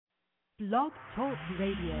Blog Talk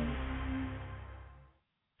Radio.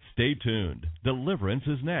 Stay tuned. Deliverance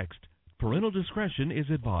is next. Parental discretion is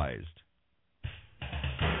advised.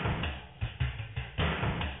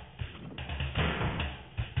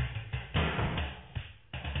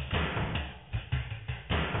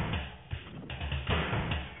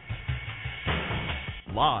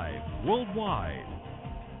 Live worldwide.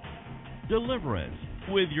 Deliverance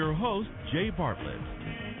with your host, Jay Bartlett.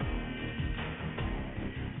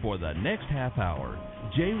 For the next half hour,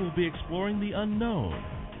 Jay will be exploring the unknown,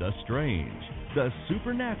 the strange, the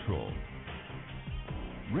supernatural.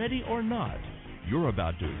 Ready or not, you're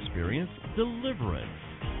about to experience deliverance.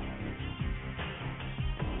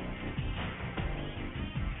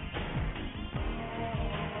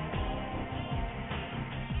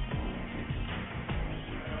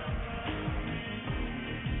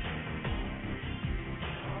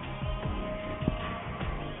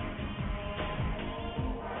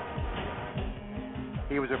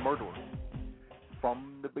 He was a murderer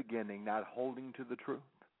from the beginning, not holding to the truth,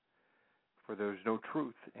 for there is no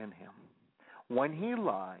truth in him. When he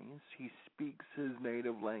lies, he speaks his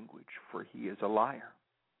native language, for he is a liar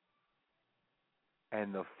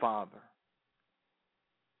and the father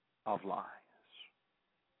of lies.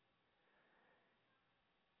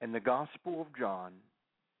 In the Gospel of John,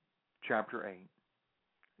 chapter 8,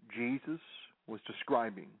 Jesus was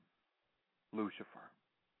describing Lucifer.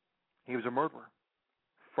 He was a murderer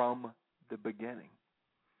from the beginning,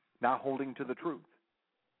 not holding to the truth,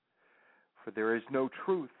 for there is no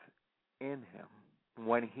truth in him.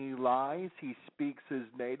 When he lies, he speaks his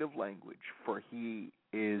native language, for he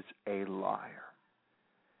is a liar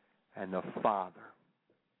and the father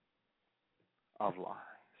of lies.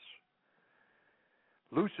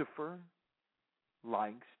 Lucifer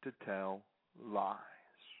likes to tell lies,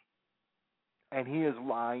 and he is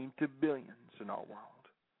lying to billions in our world,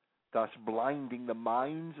 thus blinding the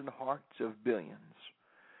minds and hearts of billions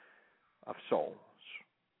of souls.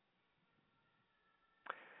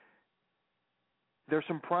 There's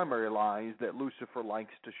some primary lies that Lucifer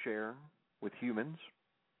likes to share with humans.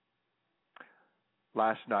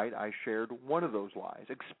 Last night I shared one of those lies,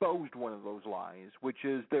 exposed one of those lies, which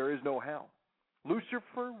is there is no hell.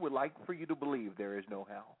 Lucifer would like for you to believe there is no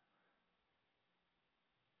hell.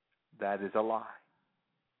 That is a lie.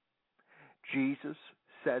 Jesus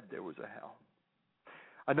said there was a hell.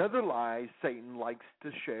 Another lie Satan likes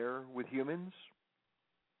to share with humans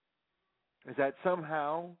is that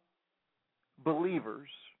somehow believers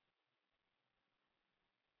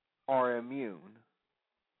are immune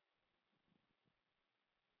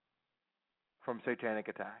from satanic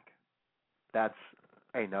attack. That's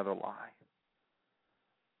another lie.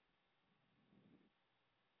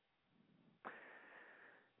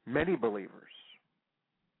 Many believers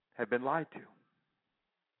have been lied to.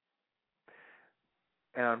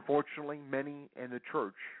 And unfortunately, many in the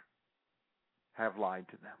church have lied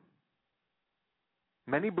to them.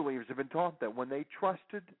 Many believers have been taught that when they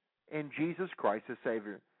trusted in Jesus Christ as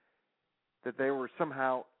Savior, that they were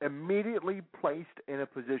somehow immediately placed in a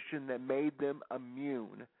position that made them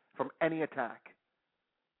immune from any attack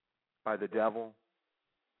by the devil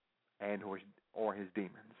and or his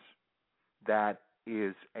demons. That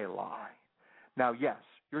is a lie. Now, yes,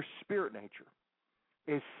 your spirit nature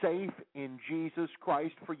is safe in Jesus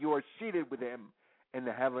Christ, for you are seated with him in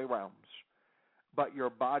the heavenly realms. But your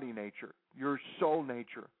body nature, your soul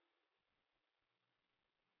nature,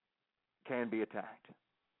 can be attacked.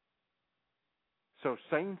 So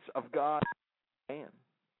saints of God can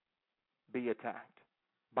be attacked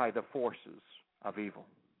by the forces of evil.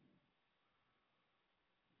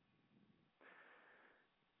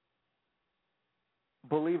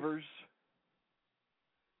 Believers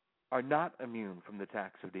are not immune from the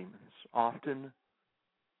attacks of demons. Often,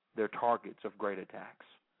 they're targets of great attacks.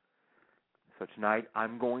 So tonight,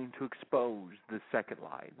 I'm going to expose the second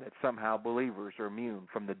lie, that somehow believers are immune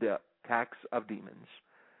from the attacks of demons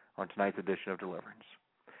on tonight's edition of Deliverance.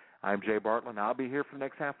 I'm Jay Bartlett, and I'll be here for the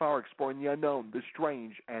next half hour exploring the unknown, the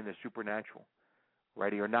strange, and the supernatural.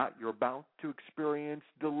 Ready or not, you're about to experience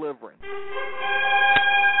deliverance.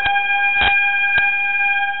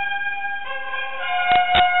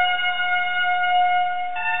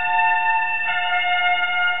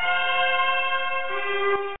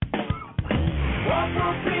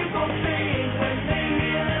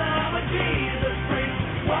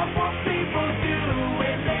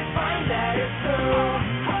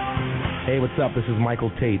 Hey, what's up? This is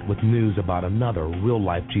Michael Tate with news about another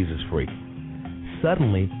real-life Jesus freak.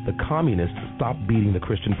 Suddenly, the communists stopped beating the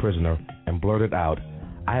Christian prisoner and blurted out,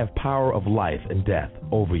 "I have power of life and death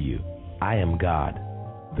over you. I am God."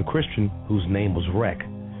 The Christian, whose name was Rek,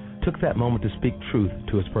 took that moment to speak truth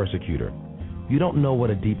to his persecutor. You don't know what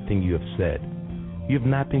a deep thing you have said. You have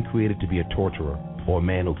not been created to be a torturer or a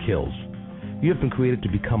man who kills. You have been created to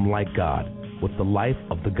become like God, with the life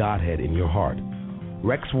of the Godhead in your heart.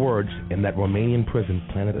 Rex's words in that Romanian prison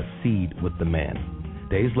planted a seed with the man.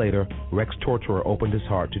 Days later, Rex's torturer opened his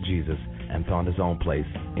heart to Jesus and found his own place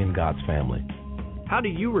in God's family. How do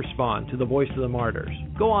you respond to the voice of the martyrs?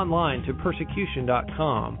 Go online to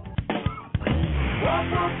persecution.com. What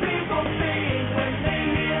will people think when they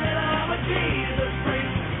hear that I'm a Jesus freak?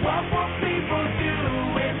 What will people do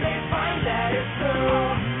when they find that it's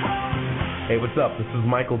true? Hey, what's up? This is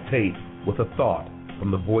Michael Tate with a thought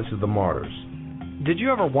from the voice of the martyrs. Did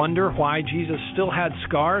you ever wonder why Jesus still had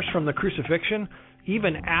scars from the crucifixion,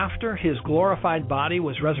 even after his glorified body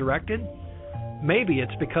was resurrected? Maybe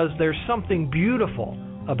it's because there's something beautiful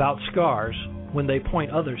about scars when they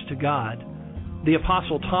point others to God. The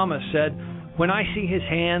Apostle Thomas said, "When I see his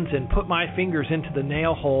hands and put my fingers into the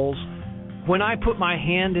nail holes, when I put my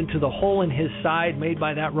hand into the hole in his side made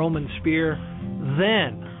by that Roman spear,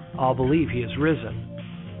 then I'll believe he is risen."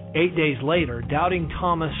 8 days later, doubting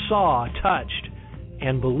Thomas saw, touched,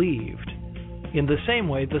 and believed. In the same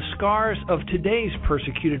way, the scars of today's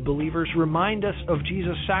persecuted believers remind us of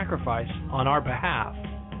Jesus' sacrifice on our behalf.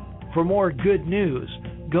 For more good news,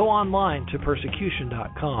 go online to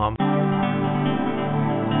persecution.com.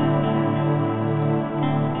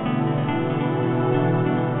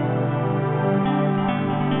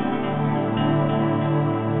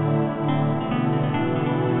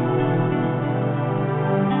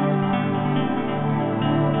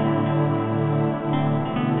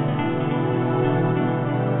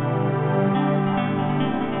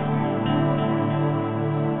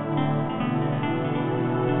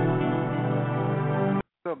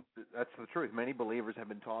 That's the truth. Many believers have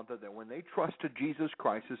been taught that when they trusted Jesus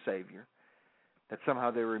Christ as Savior, that somehow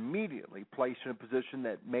they were immediately placed in a position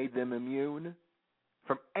that made them immune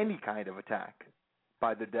from any kind of attack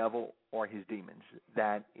by the devil or his demons.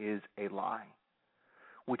 That is a lie,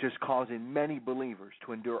 which is causing many believers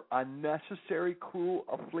to endure unnecessary, cruel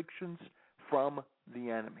afflictions from the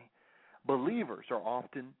enemy. Believers are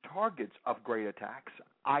often targets of great attacks.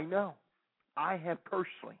 I know. I have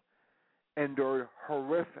personally endured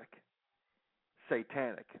horrific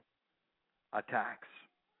satanic attacks.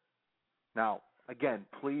 Now, again,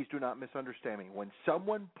 please do not misunderstand me. When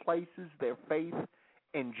someone places their faith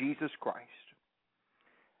in Jesus Christ,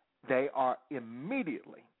 they are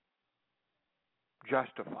immediately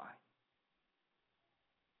justified,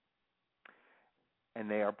 and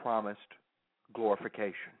they are promised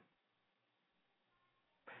glorification.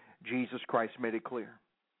 Jesus Christ made it clear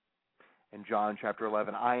in John chapter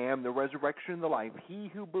 11, "I am the resurrection and the life. He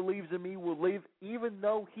who believes in me will live even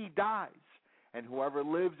though he dies. And whoever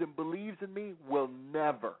lives and believes in me will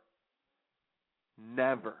never,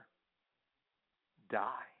 never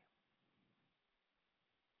die."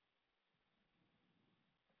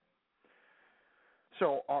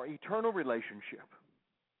 So our eternal relationship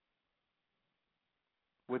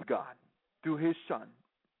with God through his Son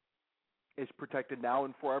is protected now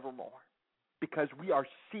and forevermore, because we are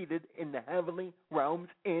seated in the heavenly realms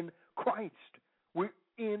in Christ. We're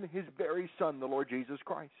in his very Son, the Lord Jesus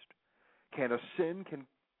Christ. Can a sin,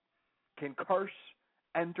 can curse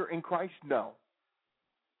enter in Christ? No.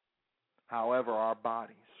 However, our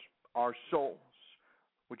bodies, our souls,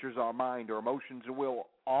 which is our mind, our emotions and will,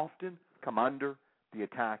 often come under the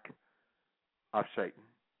attack of Satan.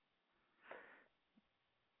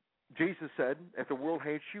 Jesus said, "If the world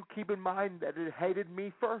hates you, keep in mind that it hated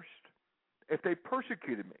me first. If they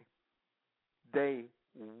persecuted me, they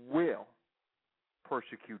will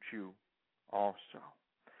persecute you also.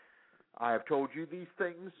 I have told you these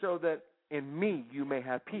things so that in me you may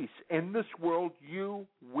have peace. In this world you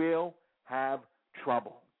will have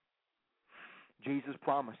trouble." Jesus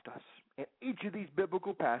promised us in each of these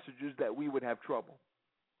biblical passages that we would have trouble,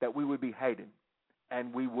 that we would be hated,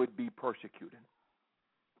 and we would be persecuted.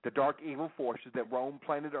 The dark evil forces that roam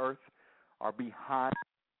planet Earth are behind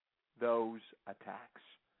those attacks.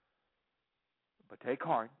 But take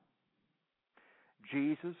heart.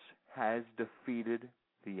 Jesus has defeated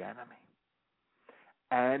the enemy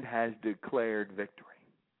and has declared victory.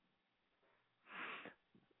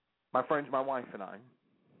 My friends, my wife and I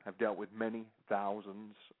have dealt with many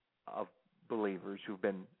thousands of believers who've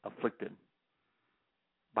been afflicted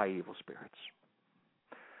by evil spirits.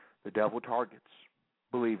 The devil targets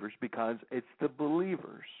believers because it's the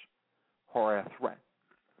believers who are a threat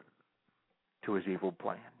to his evil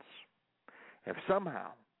plans. If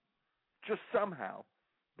somehow, just somehow,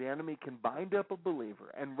 the enemy can bind up a believer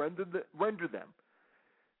and render them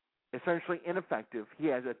essentially ineffective, he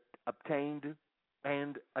has obtained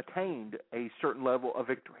and attained a certain level of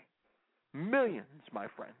victory. Millions, my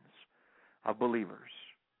friends, of believers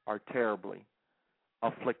are terribly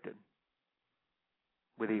afflicted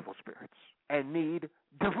with evil spirits and need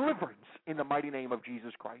deliverance in the mighty name of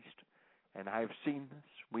Jesus Christ. And I have seen this.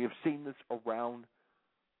 We have seen this around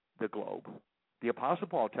the globe. The Apostle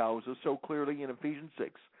Paul tells us so clearly in Ephesians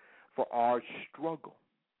 6, for our struggle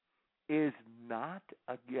is not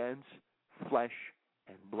against flesh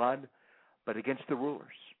and blood, but against the rulers,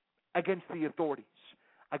 against the authorities,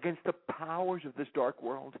 against the powers of this dark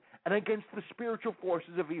world, and against the spiritual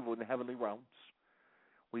forces of evil in the heavenly realms.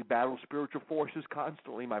 We battle spiritual forces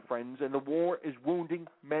constantly, my friends, and the war is wounding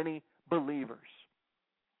many believers.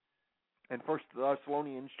 And 1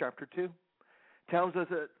 Thessalonians chapter 2 tells us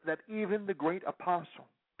that even the great apostle,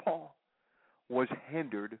 Paul, was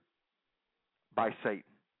hindered by Satan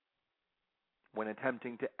when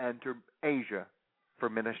attempting to enter Asia for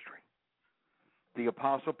ministry. The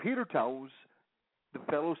apostle Peter tells the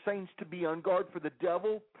fellow saints to be on guard, for the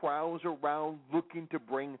devil prowls around looking to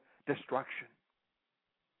bring destruction.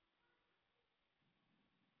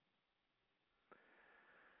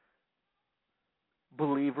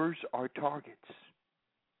 Believers are targets,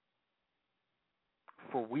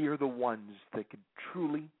 for we are the ones that could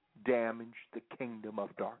truly damage the kingdom of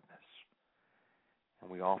darkness. And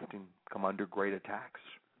we often come under great attacks.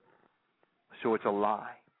 So it's a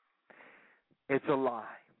lie. It's a lie.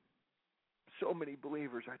 So many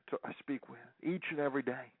believers I speak with each and every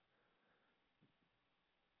day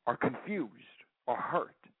are confused or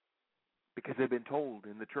hurt because they've been told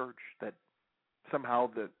in the church that somehow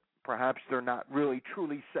that perhaps they're not really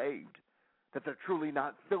truly saved, that they're truly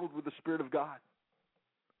not filled with the Spirit of God.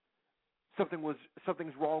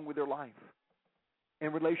 Something's wrong with their life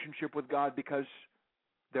in relationship with God because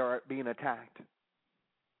they're being attacked.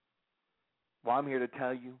 Well, I'm here to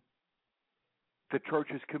tell you, the church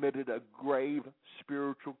has committed a grave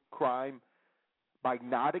spiritual crime by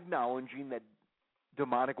not acknowledging that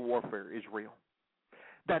demonic warfare is real,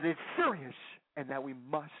 that it's serious, and that we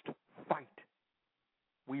must fight.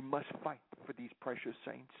 We must fight for these precious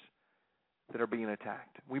saints that are being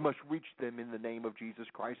attacked. We must reach them in the name of Jesus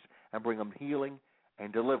Christ and bring them healing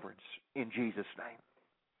and deliverance in Jesus' name.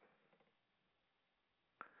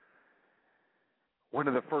 One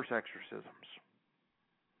of the first exorcisms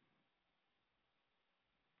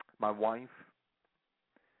my wife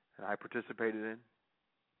and I participated in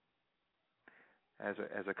as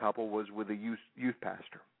a couple was with a youth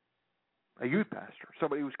pastor. A youth pastor,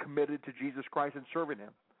 somebody who was committed to Jesus Christ and serving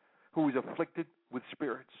Him, who was afflicted with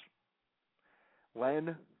spirits.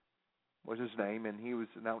 Len was his name, and he was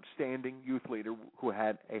an outstanding youth leader who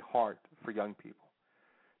had a heart for young people,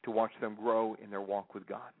 to watch them grow in their walk with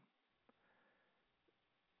God.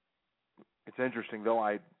 It's interesting, though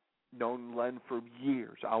I'd known Len for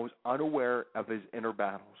years, I was unaware of his inner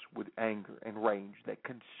battles with anger and rage that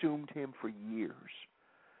consumed him for years.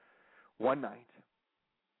 One night,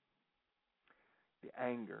 the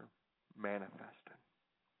anger manifested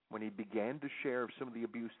when he began to share some of the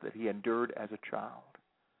abuse that he endured as a child.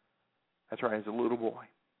 That's right, as a little boy.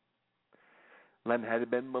 Len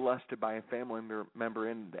had been molested by a family member,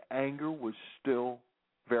 and the anger was still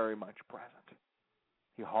very much present.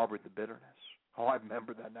 He harbored the bitterness. Oh, I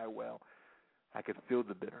remember that night well. I could feel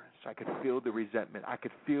the bitterness. I could feel the resentment. I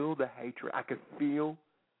could feel the hatred. I could feel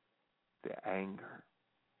the anger.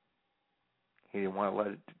 He didn't want to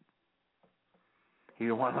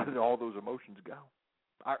let all those emotions go.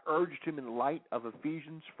 I urged him in the light of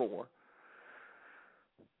Ephesians 4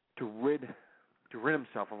 to rid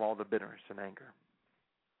himself of all the bitterness and anger.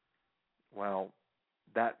 Well,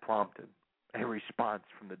 that prompted a response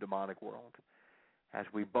from the demonic world as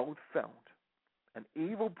we both felt an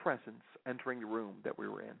evil presence entering the room that we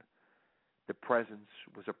were in. The presence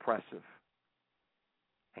was oppressive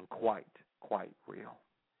and quite real.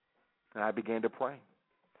 And I began to pray.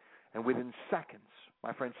 And within seconds,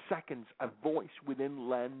 my friend, seconds, a voice within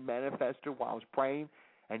Len manifested while I was praying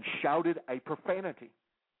and shouted a profanity.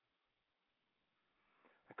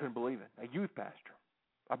 I couldn't believe it. A youth pastor,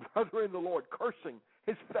 a brother in the Lord, cursing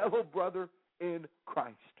his fellow brother in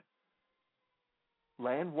Christ.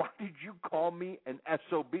 Len, why did you call me an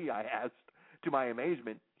SOB? I asked. To my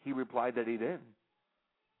amazement, he replied that he didn't.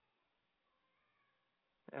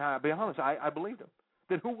 And I'll be honest, I believed him.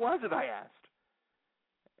 Then who was it, I asked?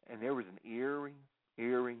 And there was an eerie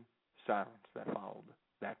silence that followed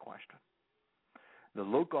that question. The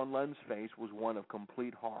look on Len's face was one of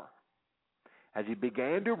complete horror as he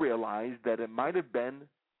began to realize that it might have been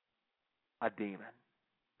a demon.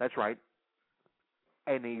 That's right,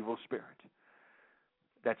 an evil spirit.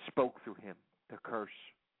 that spoke through him to curse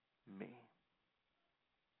me.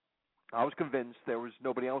 I was convinced there was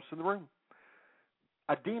nobody else in the room.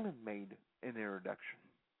 A demon made an introduction.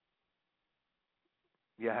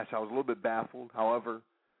 Yes, I was a little bit baffled. However,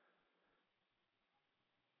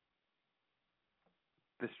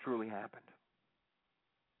 this truly happened.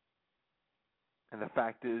 And the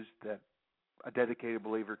fact is that a dedicated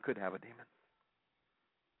believer could have a demon.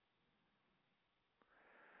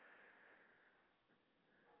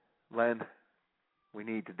 Len, we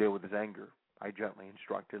need to deal with his anger, I gently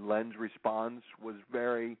instructed. Len's response was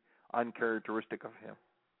very uncharacteristic of him.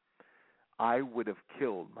 I would have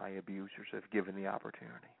killed my abusers if given the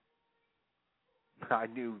opportunity. I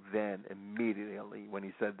knew then, immediately, when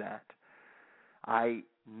he said that, I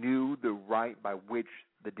knew the right by which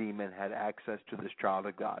the demon had access to this child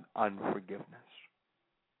of God, unforgiveness.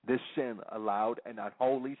 This sin allowed an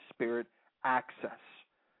unholy spirit access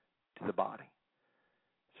to the body.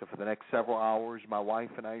 So for the next several hours, my wife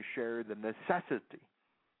and I shared the necessity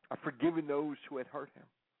of forgiving those who had hurt him.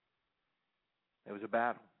 It was a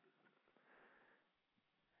battle.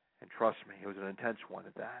 And trust me, it was an intense one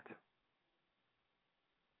at that.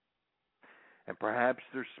 And perhaps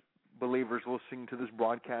there's believers listening to this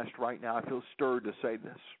broadcast right now. I feel stirred to say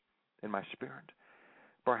this in my spirit.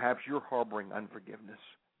 Perhaps you're harboring unforgiveness.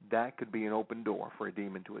 That could be an open door for a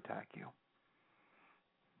demon to attack you.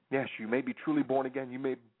 Yes, you may be truly born again. You may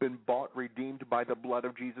have been bought, redeemed by the blood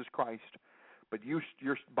of Jesus Christ. But your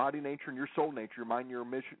body nature and your soul nature, your mind, your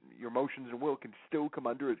emotions and will can still come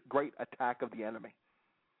under a great attack of the enemy,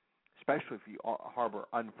 especially if you harbor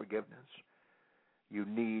unforgiveness. You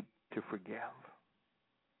need to forgive.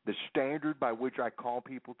 The standard by which I call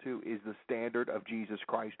people to is the standard of Jesus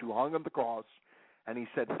Christ, who hung on the cross, and he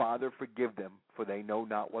said, Father, forgive them, for they know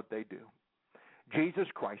not what they do. Jesus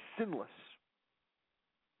Christ, sinless,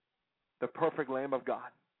 the perfect Lamb of God,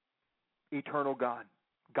 eternal God,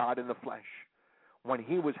 God in the flesh, when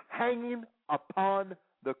he was hanging upon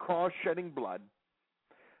the cross, shedding blood,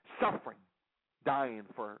 suffering, dying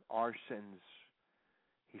for our sins,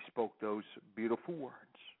 he spoke those beautiful words,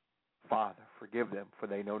 Father, forgive them, for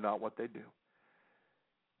they know not what they do.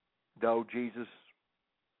 Though Jesus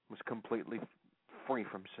was completely free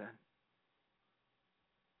from sin,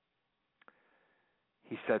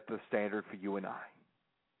 he set the standard for you and I.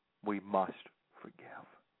 We must forgive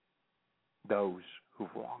those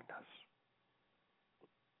who've wronged us.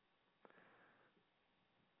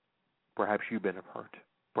 Perhaps you've been hurt.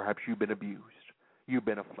 Perhaps you've been abused. You've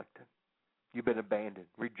been afflicted. You've been abandoned,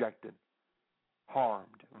 rejected, harmed,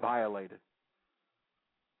 violated,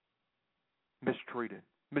 mistreated,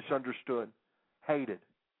 misunderstood, hated.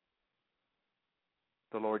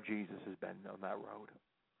 The Lord Jesus has been on that road.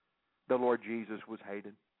 The Lord Jesus was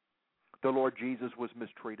hated. The Lord Jesus was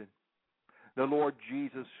mistreated. The Lord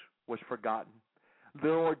Jesus was forgotten. The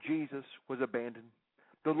Lord Jesus was abandoned.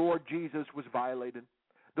 The Lord Jesus was violated.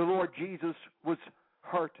 The Lord Jesus was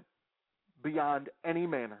hurt beyond any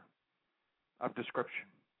manner of description.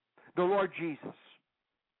 The Lord Jesus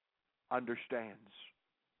understands.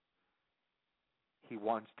 He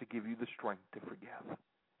wants to give you the strength to forgive,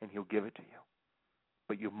 and he'll give it to you.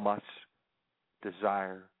 But you must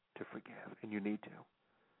desire to forgive, and you need to.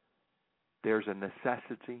 There's a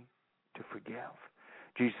necessity to forgive.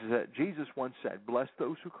 Jesus once said, bless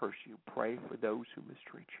those who curse you, pray for those who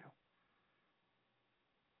mistreat you.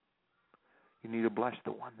 You need to bless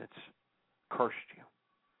the one that's cursed you.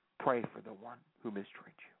 Pray for the one who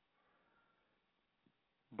mistreats you.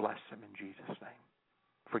 Bless them in Jesus' name.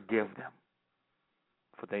 Forgive them,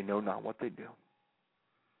 for they know not what they do.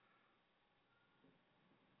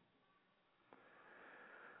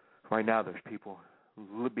 Right now, there's people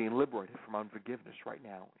being liberated from unforgiveness right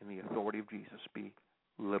now in the authority of Jesus. Be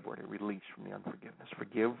liberated, released from the unforgiveness.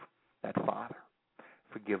 Forgive that father.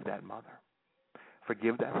 Forgive that mother.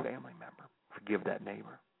 Forgive that family member. Forgive that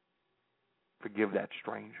neighbor. Forgive that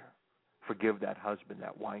stranger. Forgive that husband,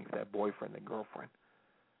 that wife, that boyfriend, that girlfriend.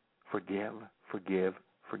 Forgive, forgive,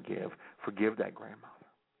 forgive. Forgive that grandmother.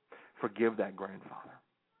 Forgive that grandfather.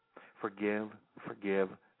 Forgive, forgive,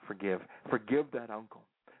 forgive. Forgive that uncle.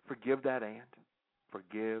 Forgive that aunt.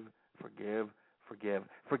 Forgive, forgive, forgive.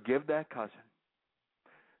 Forgive that cousin.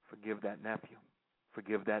 Forgive that nephew.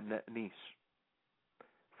 Forgive that niece.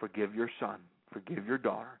 Forgive your son. Forgive your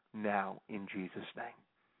daughter now in Jesus' name.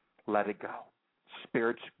 Let it go.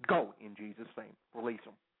 Spirits, go in Jesus' name. Release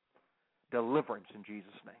them. Deliverance in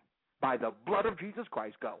Jesus' name. By the blood of Jesus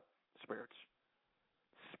Christ, go. Spirits.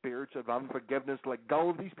 Spirits of unforgiveness, let go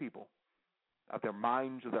of these people, of their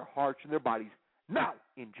minds, of their hearts, and their bodies, now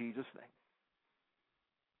in Jesus' name.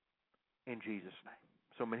 In Jesus' name.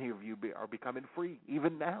 So many of you are becoming free,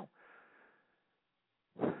 even now.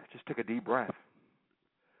 Just take a deep breath.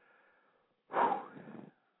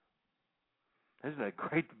 Isn't it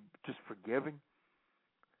great, just forgiving?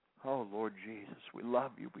 Oh, Lord Jesus, we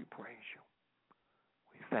love you. We praise you.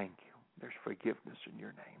 We thank you. There's forgiveness in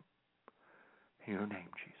your name. In your name,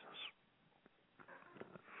 Jesus.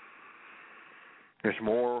 There's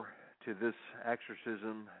more to this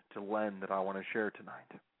exorcism to Len that I want to share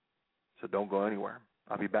tonight. So don't go anywhere.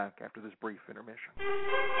 I'll be back after this brief intermission.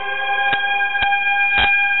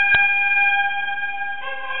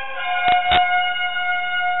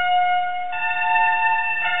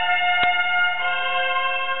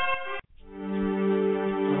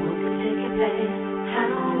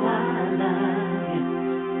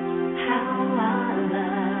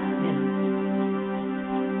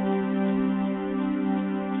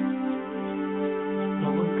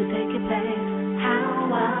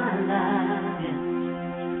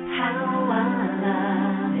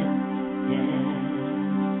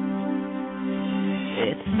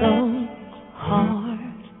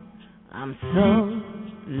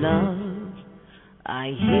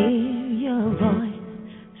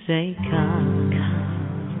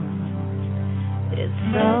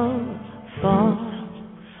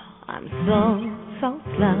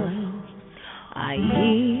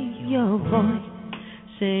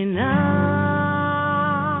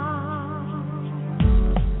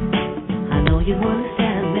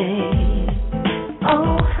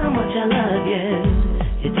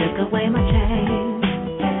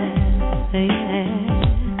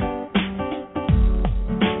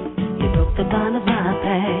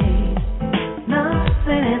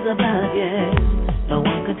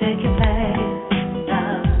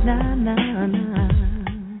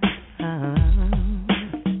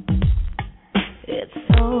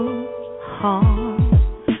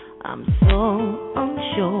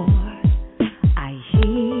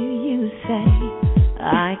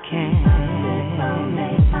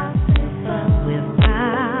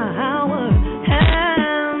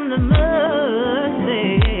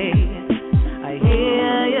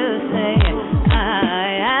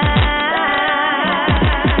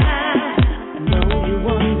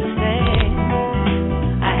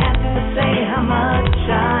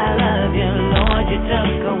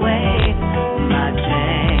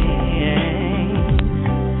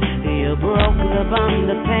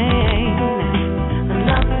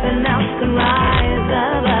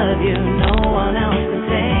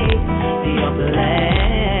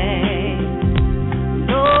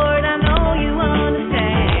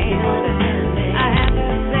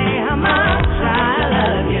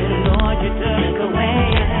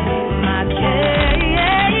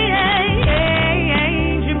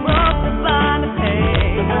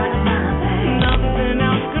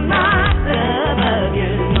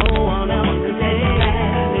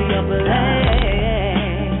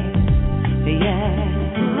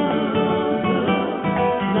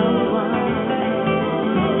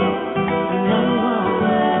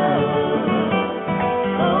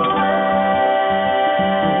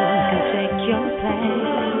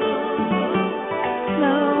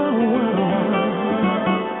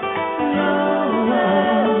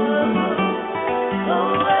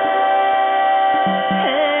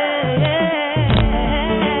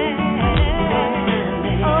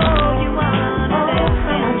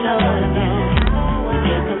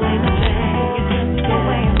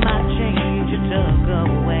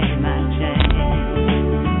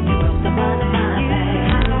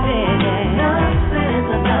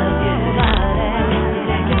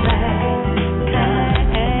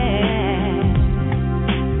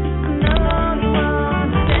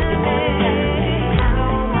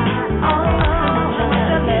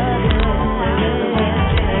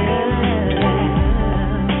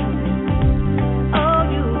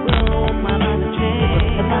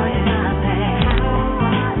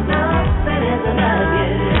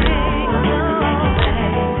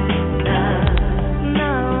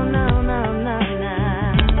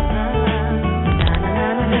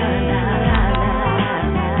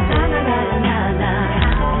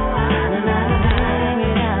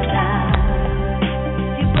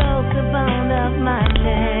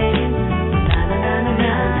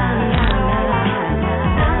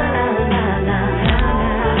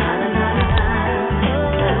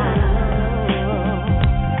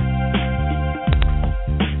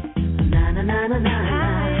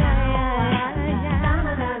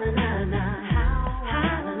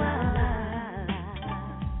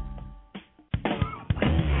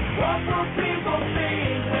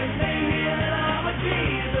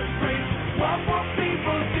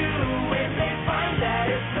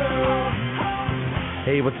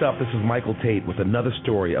 Hey, what's up? This is Michael Tate with another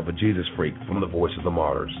story of a Jesus freak from the Voice of the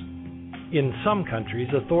Martyrs. In some countries,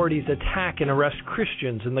 authorities attack and arrest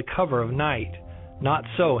Christians in the cover of night. Not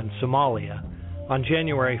so in Somalia. On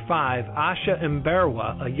January 5, Asha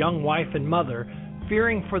Mberwa, a young wife and mother,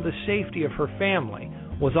 fearing for the safety of her family,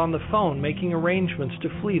 was on the phone making arrangements to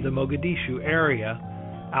flee the Mogadishu area.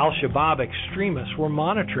 Al-Shabaab extremists were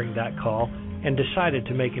monitoring that call and decided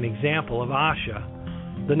to make an example of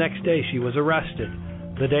Asha. The next day she was arrested.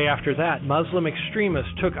 The day after that, Muslim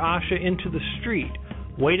extremists took Asha into the street,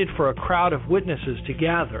 waited for a crowd of witnesses to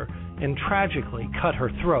gather, and tragically cut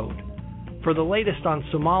her throat. For the latest on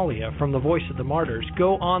Somalia from the Voice of the Martyrs,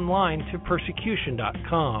 go online to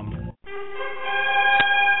persecution.com.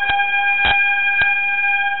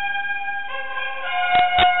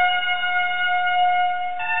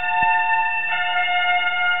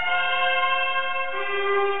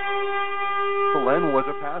 Len was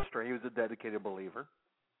a pastor. He was a dedicated believer.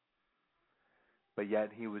 But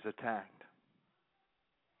yet he was attacked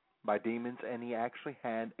by demons, and he actually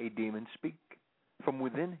had a demon speak from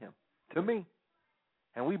within him to me.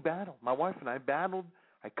 And we battled. My wife and I battled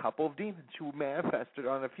a couple of demons who manifested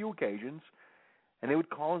on a few occasions, and they would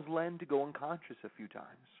cause Len to go unconscious a few times.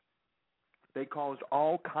 They caused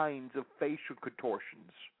all kinds of facial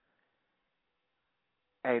contortions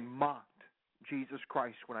and mocked Jesus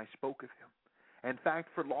Christ when I spoke of him. In fact,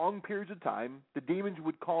 for long periods of time, the demons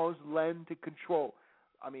would cause Len to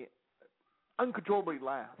uncontrollably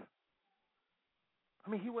laugh.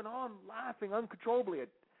 He went on laughing uncontrollably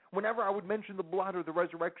whenever I would mention the blood or the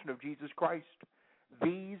resurrection of Jesus Christ.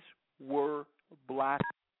 These were black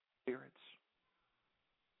spirits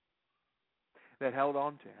that held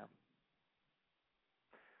on to him.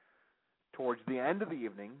 Towards the end of the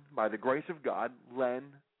evening, by the grace of God, Len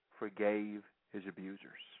forgave his abusers.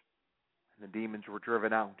 The demons were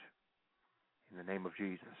driven out in the name of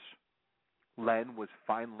Jesus. Len was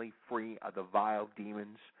finally free of the vile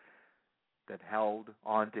demons that held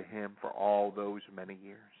on to him for all those many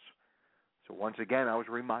years. So once again, I was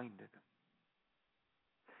reminded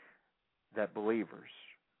that believers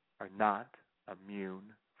are not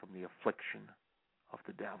immune from the affliction of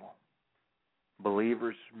the devil.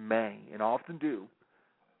 Believers may, and often do,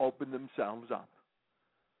 open themselves up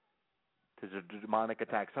to the demonic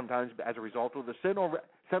attack, sometimes as a result of the sin, or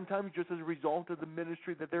sometimes just as a result of the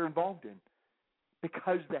ministry that they're involved in.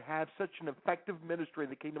 Because they have such an effective ministry in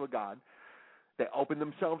the kingdom of God, they open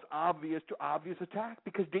themselves to obvious attack,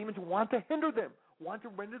 because demons want to hinder them, want to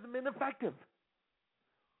render them ineffective.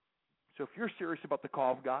 So if you're serious about the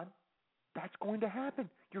call of God, that's going to happen.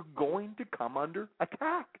 You're going to come under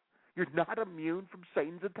attack. You're not immune from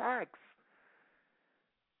Satan's attacks.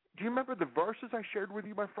 Do you remember the verses I shared with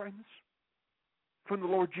you, my friends? From the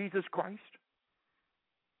Lord Jesus Christ?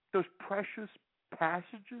 Those precious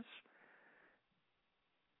passages?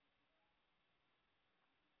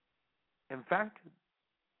 In fact,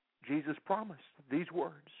 Jesus promised these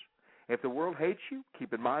words. If the world hates you,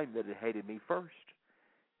 keep in mind that it hated me first.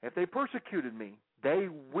 If they persecuted me, they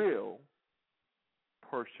will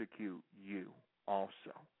persecute you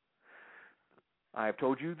also. I have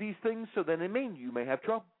told you these things so that in me you may have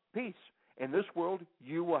peace. In this world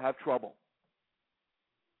you will have trouble.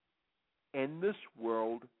 In this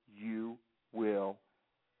world, you will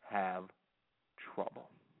have trouble.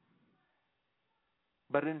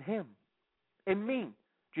 But in him, in me,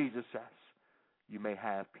 Jesus says, you may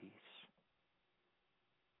have peace.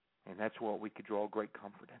 And that's what we could draw great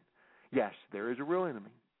comfort in. Yes, there is a real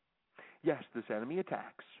enemy. Yes, this enemy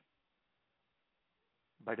attacks.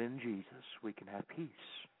 But in Jesus, we can have peace,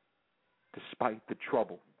 despite the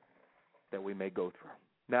trouble that we may go through.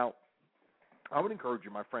 Now, I would encourage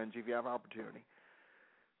you, my friends, if you have an opportunity,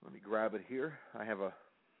 let me grab it here. I have a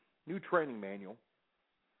new training manual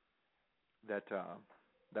that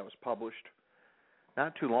was published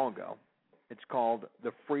not too long ago. It's called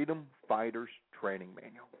the Freedom Fighters Training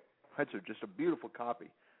Manual. That's just a beautiful copy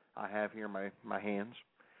I have here in my hands.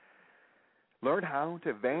 Learn how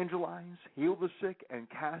to evangelize, heal the sick, and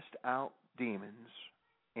cast out demons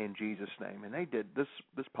in Jesus' name. And they did, this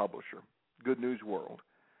publisher, Good News World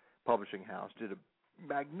Publishing House, did a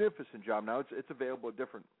magnificent job. Now, it's available at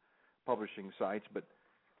different publishing sites, but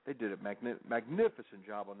they did a magnificent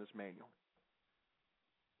job on this manual.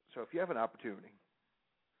 So if you have an opportunity,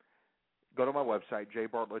 go to my website,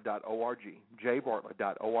 jbartlett.org,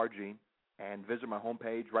 jbartlett.org, and visit my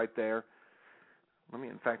homepage right there. Let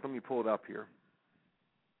me pull it up here.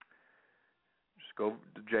 Just go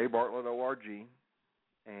to jbartlett.org,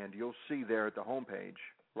 and you'll see there at the homepage,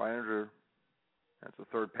 right under, that's the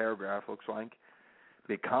third paragraph, looks like,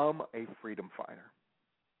 Become a Freedom Fighter.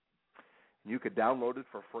 You could download it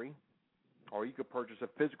for free, or you could purchase a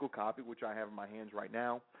physical copy, which I have in my hands right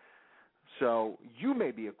now. So you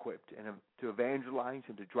may be equipped to evangelize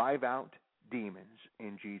and to drive out demons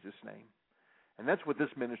in Jesus' name. And that's what this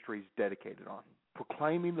ministry is dedicated on,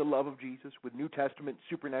 proclaiming the love of Jesus with New Testament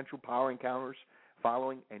supernatural power encounters,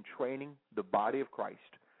 following and training the body of Christ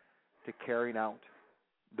to carrying out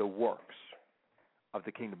the works of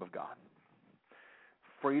the kingdom of God.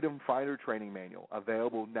 Freedom Fighter Training Manual,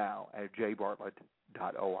 available now at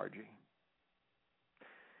jbartlett.org.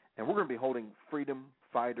 And we're going to be holding Freedom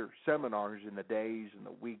Fighter seminars in the days and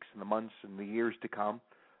the weeks and the months and the years to come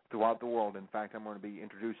throughout the world. In fact, I'm going to be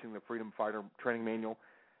introducing the Freedom Fighter Training Manual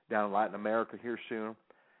down in Latin America here soon.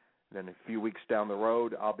 Then a few weeks down the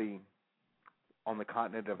road, I'll be on the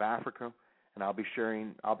continent of Africa, and I'll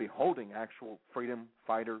be holding actual Freedom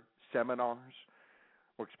Fighter seminars.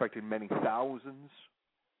 We're expecting many thousands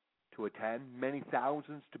to attend, many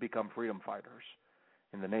thousands to become freedom fighters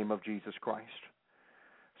in the name of Jesus Christ.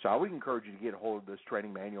 So I would encourage you to get a hold of this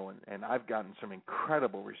training manual, and I've gotten some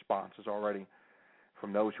incredible responses already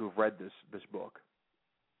from those who have read this book.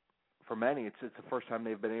 For many, it's the first time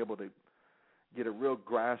they've been able to get a real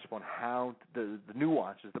grasp on how the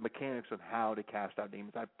nuances, the mechanics of how to cast out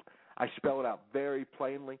demons. I spell it out very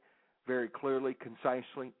plainly, very clearly,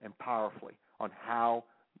 concisely, and powerfully on how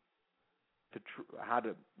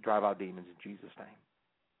to drive out demons in Jesus' name.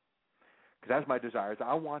 Because that's my desire. Is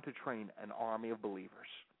I want to train an army of believers,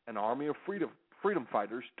 an army of freedom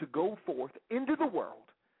fighters to go forth into the world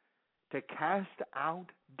to cast out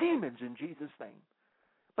demons in Jesus' name.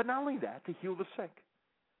 But not only that, to heal the sick.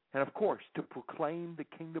 And, of course, to proclaim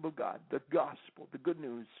the kingdom of God, the gospel, the good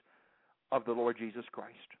news of the Lord Jesus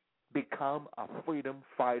Christ. Become a freedom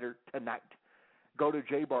fighter tonight. Go to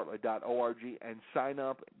jbartlett.org and sign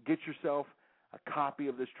up. Get yourself a copy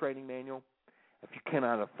of this training manual. If you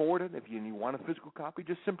cannot afford it, if you want a physical copy,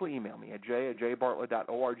 just simply email me at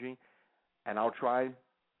j@jbartlett.org, and I'll try,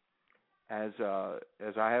 as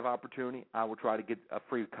I have opportunity, I will try to get a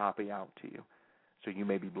free copy out to you so you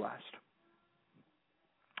may be blessed.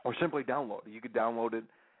 Or simply download it. You can download it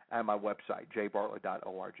at my website,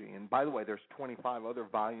 jbartlett.org. And by the way, there's 25 other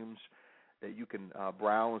volumes that you can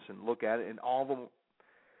browse and look at it, and all of them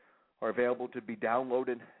are available to be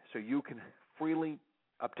downloaded so you can freely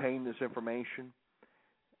obtain this information.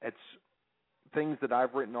 It's things that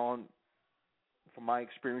I've written on from my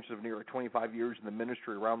experience of nearly 25 years in the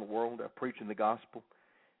ministry around the world, preaching the gospel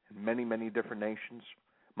in many, many different nations,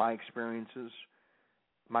 my experiences,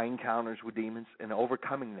 my encounters with demons, and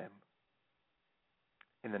overcoming them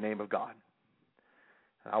in the name of God.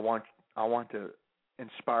 And I want to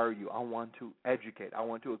inspire you. I want to educate. I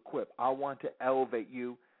want to equip. I want to elevate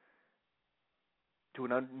you to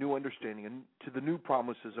a new understanding and to the new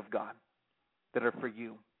promises of God that are for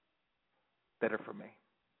you, that are for me.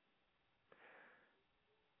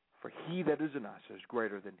 For he that is in us is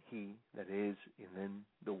greater than he that is in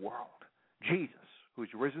the world. Jesus, who is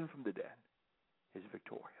risen from the dead, is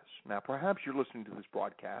victorious. Now, perhaps you're listening to this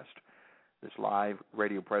broadcast, this live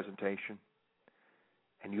radio presentation,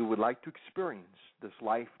 and you would like to experience this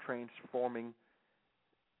life-transforming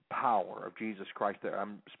power of Jesus Christ that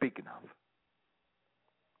I'm speaking of.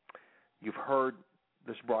 You've heard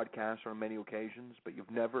this broadcast on many occasions, but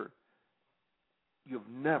you've never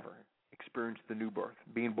experienced the new birth,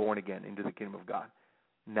 being born again into the kingdom of God.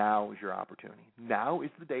 Now is your opportunity. Now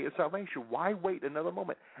is the day of salvation. Why wait another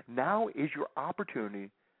moment? Now is your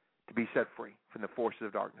opportunity to be set free from the forces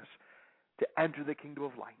of darkness, to enter the kingdom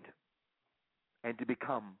of light, and to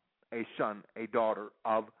become a son, a daughter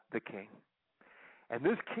of the King. And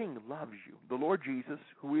this King loves you. The Lord Jesus,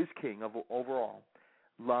 who is King over all,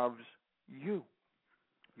 loves you.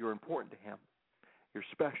 You're important to him. You're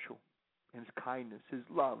special. And his kindness, his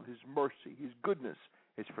love, his mercy, his goodness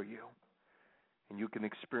is for you. And you can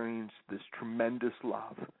experience this tremendous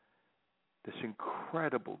love, this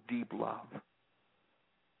incredible deep love,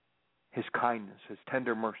 his kindness, his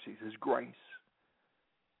tender mercies, his grace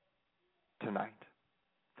tonight.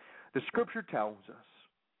 The scripture tells us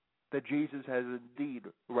that Jesus has indeed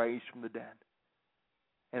raised from the dead.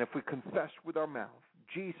 And if we confess with our mouth,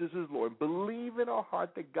 Jesus is Lord, believe in our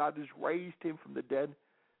heart that God has raised him from the dead,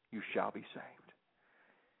 you shall be saved.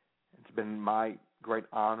 It's been my great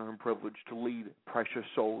honor and privilege to lead precious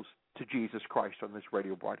souls to Jesus Christ on this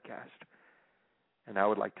radio broadcast. And I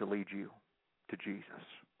would like to lead you to Jesus,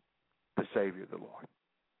 the Savior, the Lord.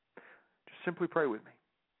 Just simply pray with me.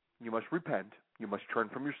 You must repent. You must turn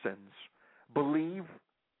from your sins. Believe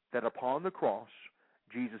that upon the cross,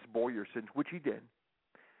 Jesus bore your sins, which he did,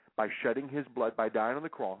 by shedding his blood, by dying on the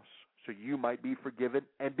cross, so you might be forgiven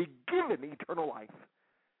and be given eternal life.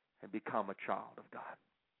 and become a child of God.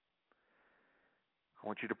 I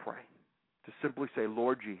want you to pray. To simply say,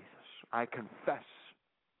 Lord Jesus, I confess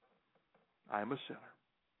I am a sinner.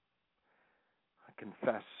 I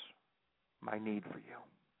confess my need for you.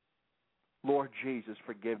 Lord Jesus,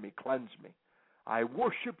 forgive me, cleanse me. I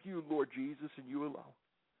worship you, Lord Jesus, and you alone.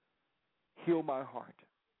 Heal my heart.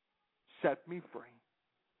 Set me free.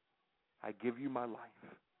 I give you my life.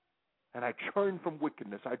 And I turn from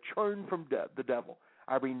wickedness. I turn from the devil.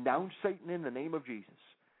 I renounce Satan in the name of Jesus.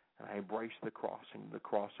 And I embrace the cross and the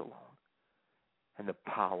cross alone. And the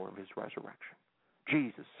power of his resurrection.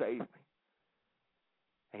 Jesus, save me.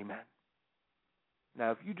 Amen.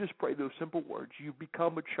 Now, if you just pray those simple words, you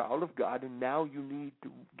become a child of God, and now you need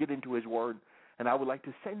to get into his word. And I would like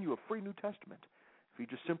to send you a free New Testament. If you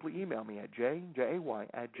just simply email me at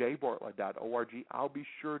jay@jbartlett.org, I'll be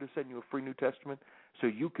sure to send you a free New Testament so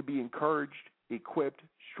you could be encouraged, equipped,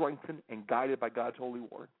 strengthened, and guided by God's holy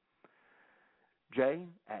word.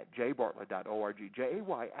 jay@jbartlett.org,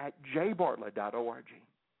 jay@jbartlett.org.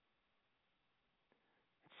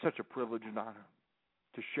 It's such a privilege and honor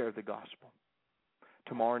to share the gospel.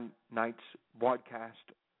 Tomorrow night's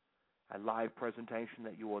broadcast, a live presentation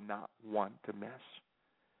that you will not want to miss.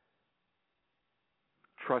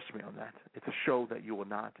 Trust me on that. It's a show that you will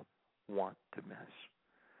not want to miss.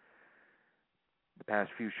 The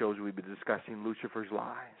past few shows we've been discussing Lucifer's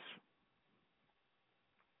lies.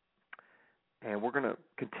 And we're going to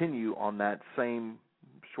continue on that same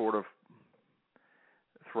sort of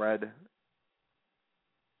thread.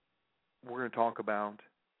 We're going to talk about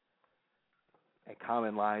a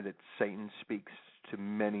common lie that Satan speaks to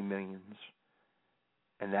many millions,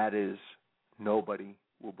 and that is, nobody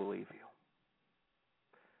will believe you.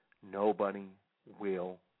 Nobody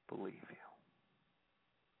will believe you.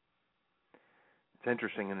 It's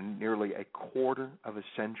interesting, in nearly a quarter of a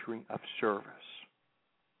century of service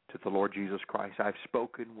to the Lord Jesus Christ, I've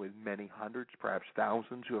spoken with many hundreds, perhaps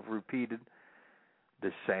thousands, who have repeated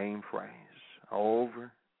the same phrase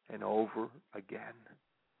over and over again.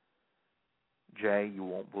 Jay, you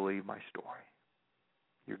won't believe my story.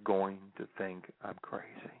 You're going to think I'm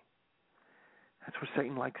crazy. That's what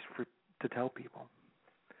Satan likes to tell people.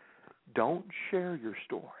 Don't share your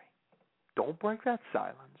story. Don't break that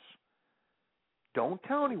silence. Don't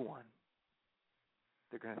tell anyone.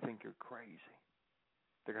 They're going to think you're crazy.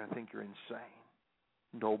 They're going to think you're insane.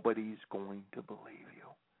 Nobody's going to believe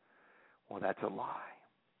you. Well, that's a lie.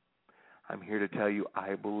 I'm here to tell you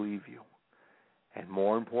I believe you. And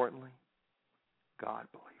more importantly, God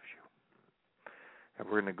believes you. And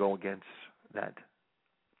we're going to go against that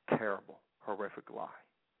terrible, horrific lie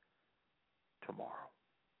tomorrow.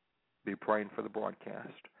 Be praying for the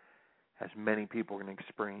broadcast, as many people are going to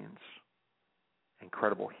experience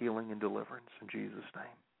incredible healing and deliverance in Jesus'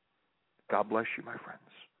 name. God bless you, my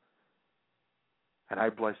friends. And I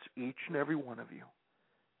bless each and every one of you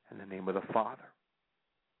in the name of the Father,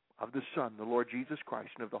 of the Son, the Lord Jesus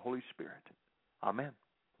Christ, and of the Holy Spirit. Amen.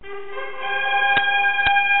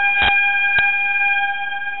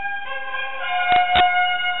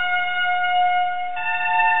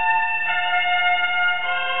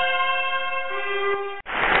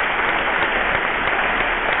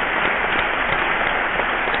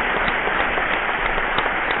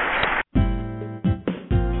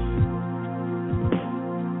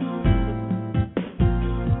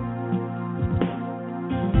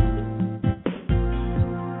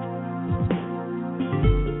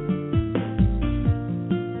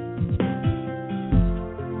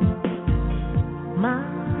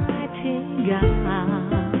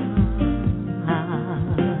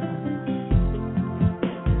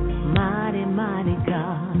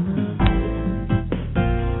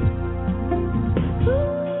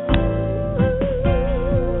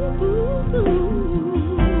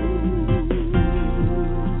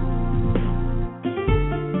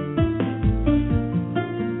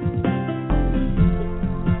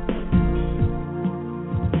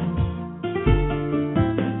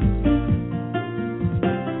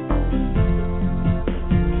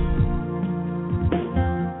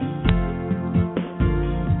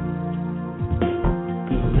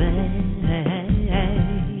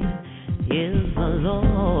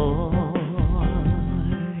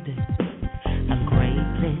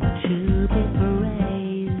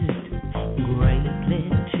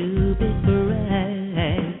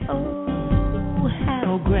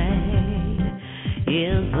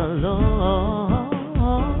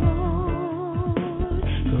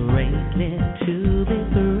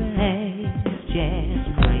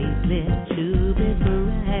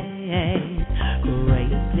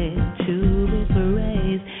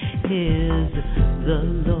 The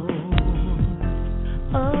Lord.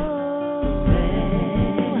 Oh.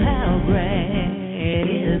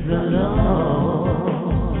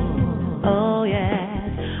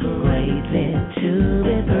 to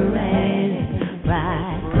be praised,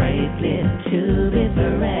 right, greatly to be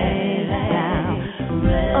praised. Now,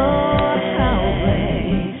 oh, how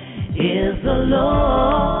great is the Lord,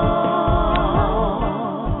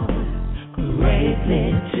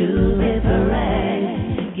 greatly to be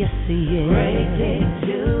praised. Yes, He is, greatly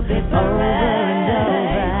to be praised, over and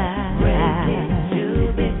over, greatly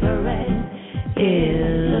to be praised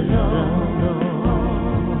is the Lord.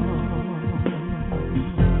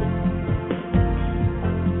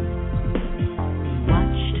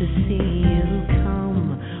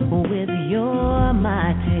 With your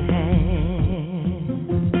mighty hand,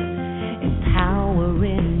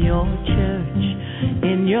 empowering your church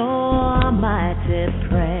in your mighty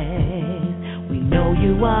praise. We know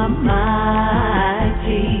you are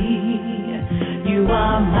mighty, you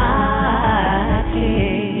are mighty,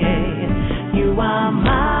 you are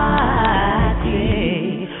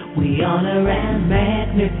mighty. We honor and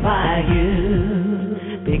magnify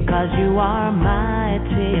you because you are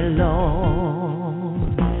mighty, Lord.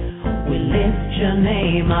 We lift your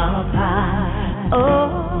name up high. Oh,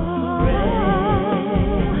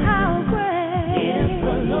 how great is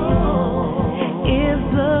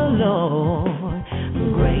the Lord,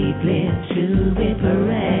 greatly to be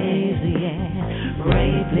praised, yeah,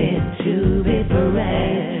 greatly to be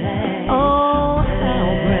praised. Oh, how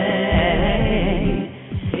great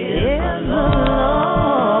is the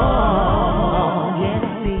Lord, yes,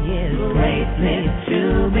 He is, greatly to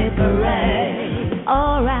be praised.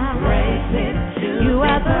 All right. You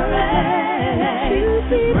are praised,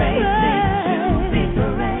 greatly to be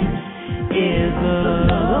praised is the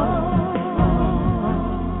Lord.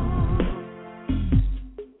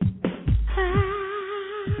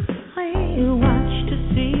 I watch to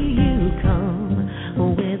see you come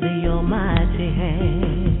with your mighty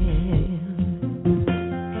hand,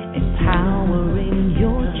 empowering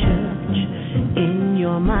your church in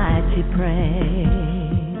your mighty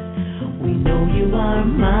praise. We know you are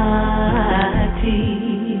mighty,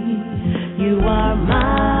 you are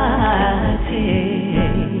mighty,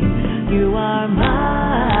 you are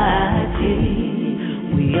mighty.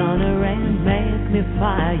 We honor and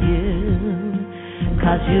magnify you,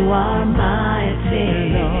 'cause you are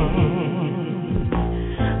mighty, Lord.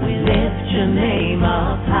 We lift your name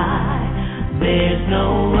up high, there's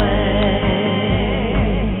no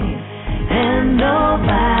way, and no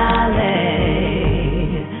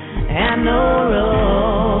valley, and no road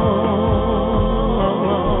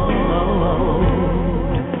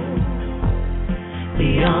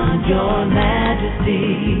beyond your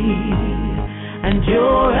majesty and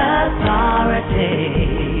your authority,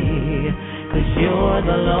 'cause you're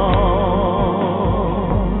the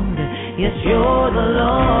Lord, yes, you're the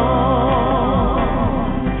Lord.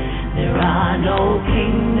 There are no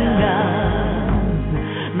kingdoms,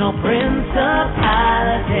 no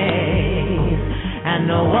principalities, and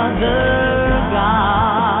no other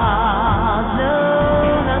God, no,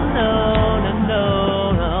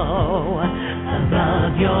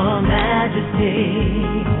 above your majesty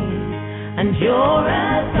and your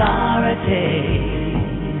authority,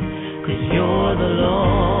 'cause you're the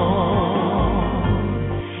Lord,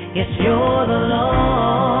 yes, you're the Lord.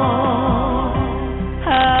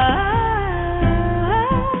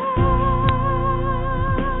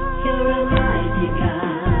 You're a mighty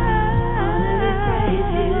God,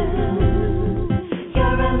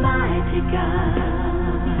 you're a mighty God.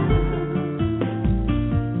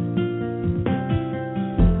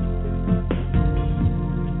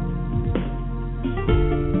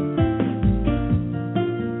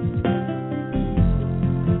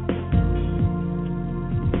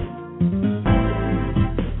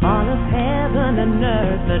 All of heaven and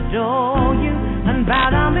earth adore you and bow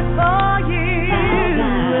down before you.